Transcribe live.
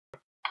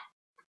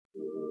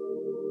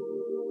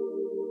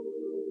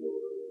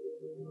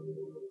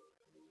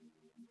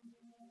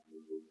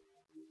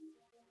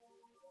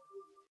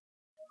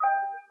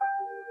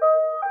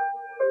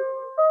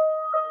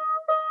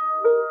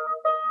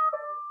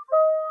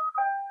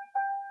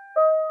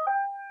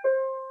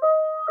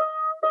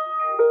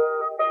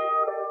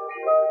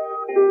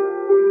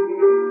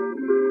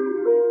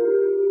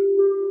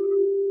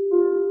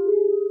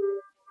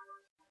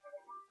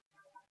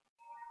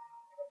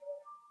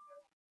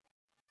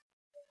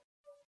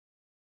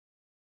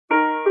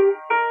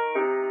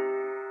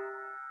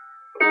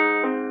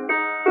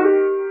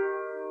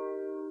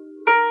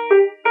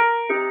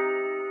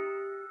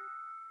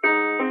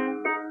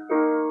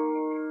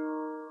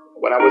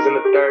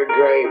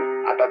grade,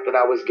 I thought that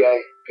I was gay,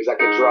 cause I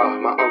could draw.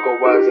 My uncle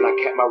was, and I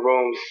kept my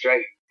room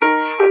straight.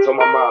 I told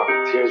my mom,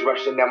 tears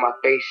rushing down my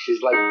face.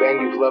 She's like,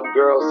 Ben, you've loved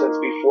girls since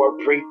before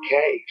pre-K.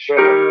 Sure.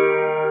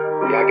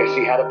 Yeah, I guess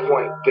she had a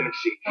point, didn't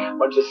she?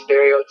 Bunch of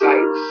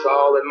stereotypes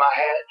all in my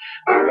head.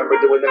 I remember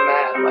doing the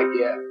math, like,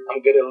 yeah,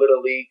 I'm good at Little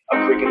League.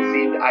 A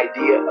preconceived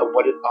idea of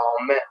what it all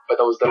meant. But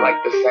those that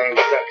like the same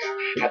sex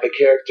have the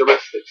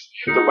characteristics.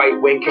 The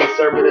right-wing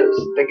conservatives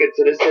think it's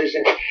a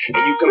decision,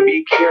 and you can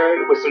be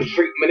cured with some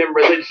treatment and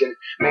religion.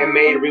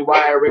 Man-made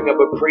rewiring of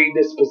a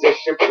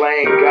predisposition,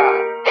 playing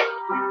God.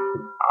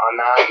 Oh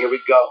nah, here we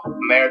go.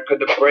 America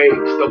the brave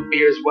still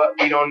fears what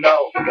we don't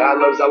know. God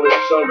loves all his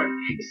children.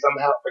 It's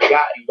somehow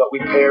forgotten, but we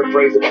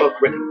paraphrase a book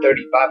written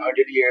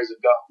 3,500 years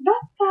ago.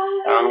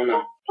 I don't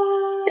know.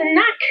 And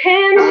I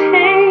can't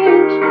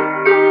change,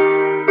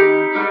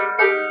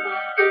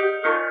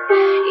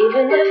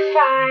 even if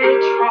I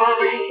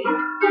tried,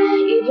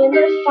 even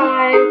if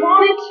I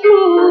wanted to.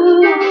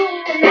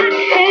 And I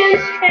can't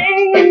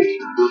change,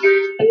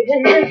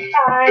 even if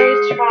I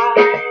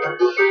tried,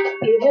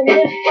 even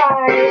if I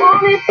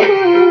wanted to.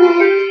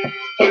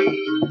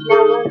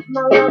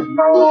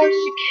 My love,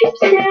 she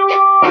keeps me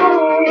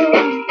warm.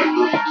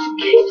 She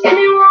keeps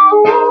me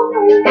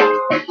warm.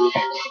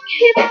 She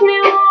keeps me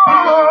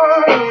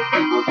warm.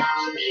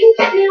 She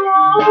keeps me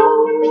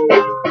warm.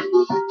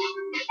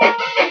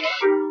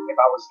 If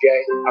I was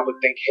gay, I would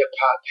think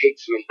hip-hop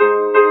hates me.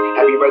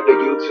 Have you read the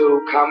YouTube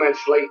comments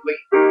lately?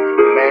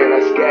 Man,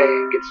 that's gay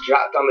gets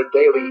dropped on the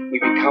daily. We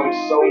become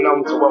so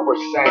numb to what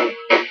we're saying.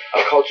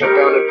 A culture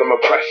founded from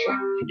oppression,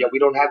 yet we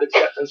don't have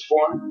acceptance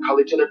for them. Call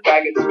each other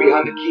faggots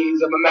behind the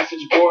keys of a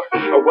message board.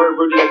 A word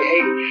rooted in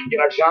hate,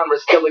 yet our genre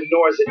still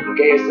ignores it. And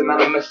gay is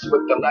synonymous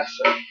with the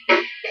lesser.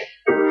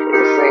 It's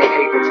the same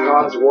hate that's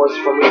caused wars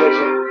from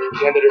religion,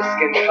 gender to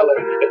skin color,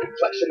 the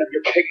complexion of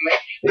your pigment.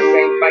 The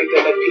same fight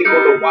that led people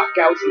to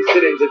walkouts and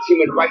sit-ins. It's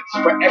human rights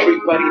for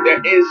everybody.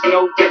 There is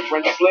no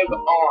difference. Live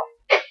on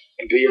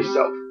and be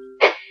yourself.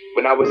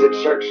 When I was at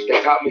church,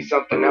 they taught me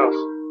something else.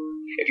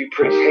 If you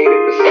preach hate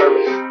at the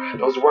service,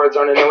 those words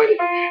aren't anointed,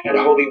 and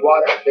holy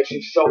water that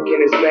you soak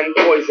in has been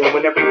poisoned.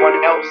 When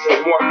everyone else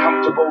is more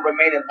comfortable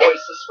remaining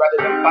voiceless rather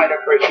than fighting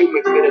for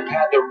humans that have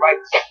had their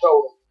rights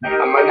stolen.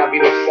 I might not be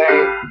the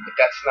same, but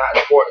that's not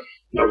important.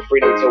 No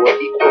freedom till we're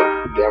equal.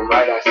 Damn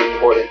right I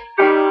support it.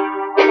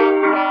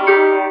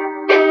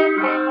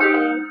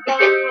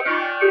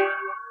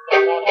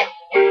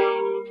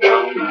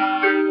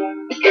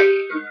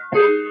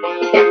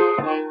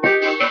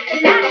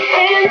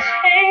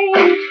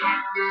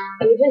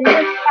 Even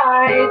if I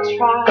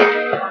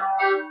tried,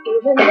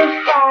 even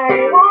if I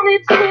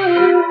wanted to.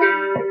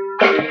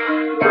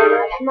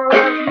 My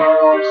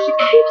love, she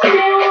keeps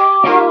me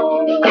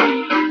warm.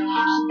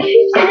 She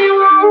keeps me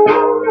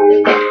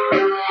warm.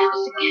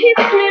 She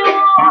keeps me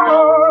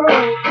warm.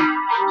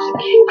 She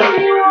keeps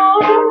me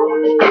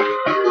warm.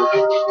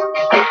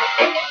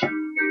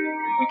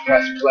 We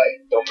press play,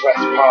 don't press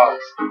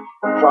pause.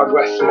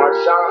 Progress march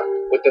on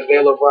with the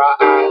veil over our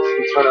eyes.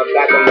 We turn our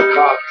back on the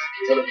cause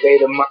till the day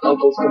that my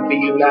uncles can be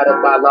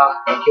united by law.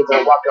 And kids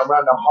are walking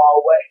around the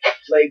hallway,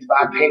 plagued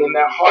by pain in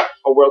their heart.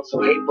 A world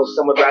so hateful,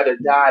 some would rather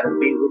die than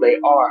be who they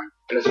are.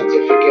 And a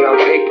certificate on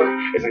paper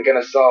isn't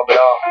gonna solve it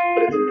all,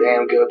 but it's a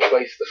damn good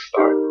place to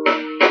start.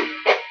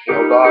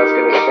 No law is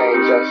gonna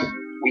change us.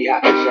 We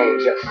have to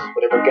change us.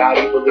 Whatever God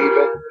you believe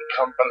in, we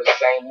come from the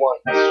same one.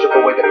 Strip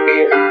away the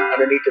fear.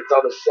 Underneath it's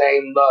all the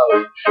same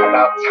love.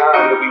 About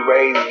time that we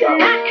raised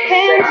up. I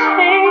can't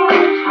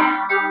change,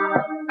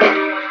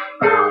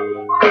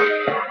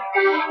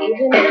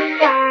 even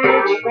if I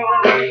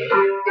tried,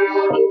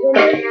 even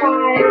if I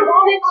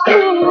wanted to.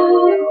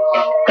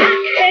 I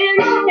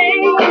can't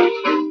change,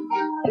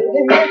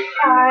 even if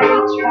I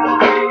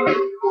tried,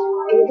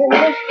 even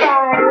if I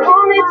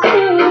wanted to.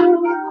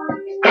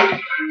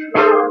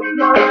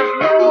 My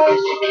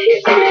she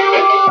keeps me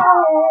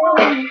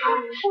warm.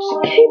 She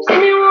keeps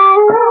me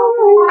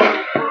warm.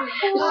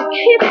 She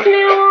keeps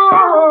me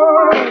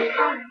warm.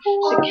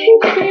 She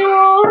keeps me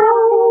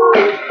warm.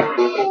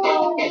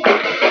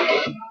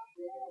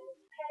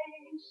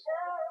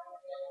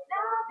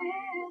 Love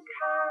is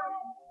kind.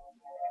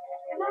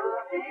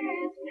 Love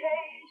is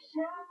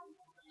patient.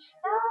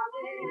 Love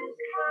is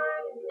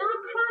kind. Not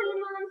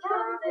crying on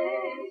top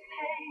is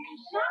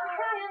patient. Not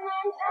crying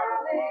on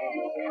top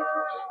is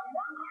kind.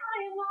 Not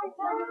crying on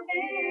top is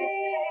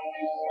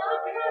patient.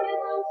 Not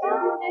crying on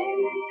top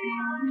is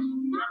kind.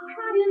 Not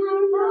crying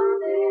on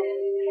top is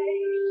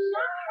patient.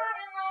 Not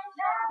crying on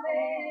top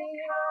is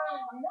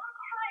kind. Not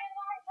crying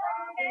on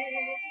top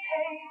is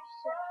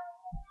patient.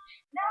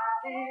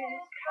 Love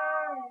is kind.